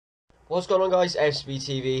What's going on, guys?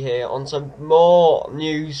 afcbTV here on some more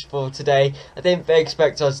news for today. I didn't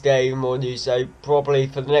expect us to get even more news, so probably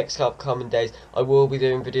for the next upcoming days I will be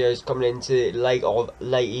doing videos coming into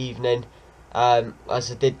late evening,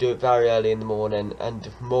 as I did do it very early in the morning, and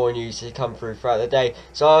more news to come through throughout the day.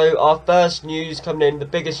 So our first news coming in, the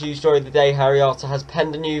biggest news story of the day: Harry Arter has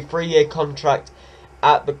penned a new 3-year contract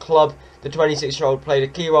at the club. The 26-year-old played a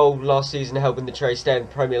key role last season helping the Cherries stay in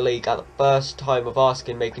the Premier League at the first time of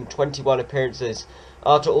asking, making 21 appearances.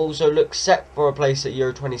 Arter also looks set for a place at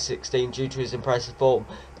Euro 2016 due to his impressive form,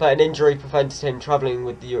 but an injury prevented him travelling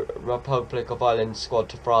with the Republic of Ireland squad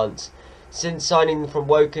to France. Since signing from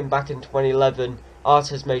Woking back in 2011,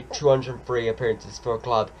 Arter has made 203 appearances for a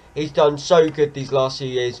club. He's done so good these last few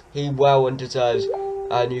years. He well and deserves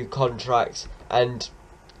a new contract, and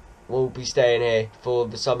will be staying here for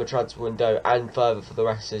the summer transfer window and further for the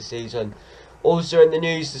rest of the season. Also in the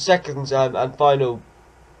news, the second and final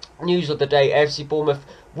news of the day: FC Bournemouth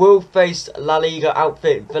will face La Liga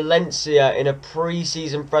outfit Valencia in a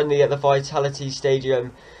pre-season friendly at the Vitality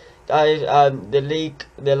Stadium. The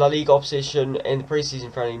La Liga opposition in the pre-season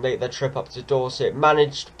friendly make their trip up to Dorset.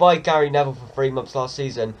 Managed by Gary Neville for 3 months last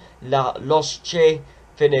season, Los Che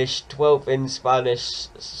finished 12th in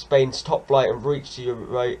Spain's top flight and reached the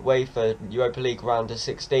UEFA Europa League round of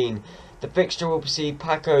 16. The fixture will see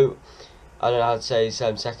Paco, I don't know how to say his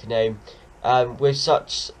second name, with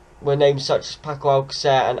names such as Paco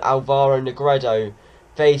Alcacer and Alvaro Negredo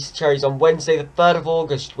face Cherries on Wednesday the 3rd of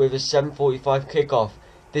August with a 7:45 kickoff.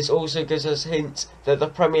 This also gives us hints that the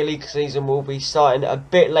Premier League season will be starting a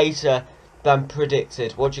bit later than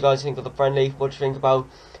predicted. What do you guys think of the friendly? What do you think about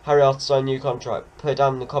Harry Arter signing a new contract? Put it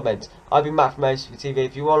down in the comments. I've been Matt from afcbTV.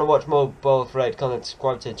 If you want to watch more ball-related content,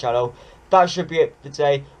 subscribe to the channel. That should be it for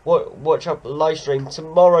today. Watch up the live stream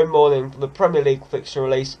tomorrow morning for the Premier League fixture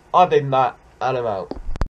release. I've been Matt, and I'm out.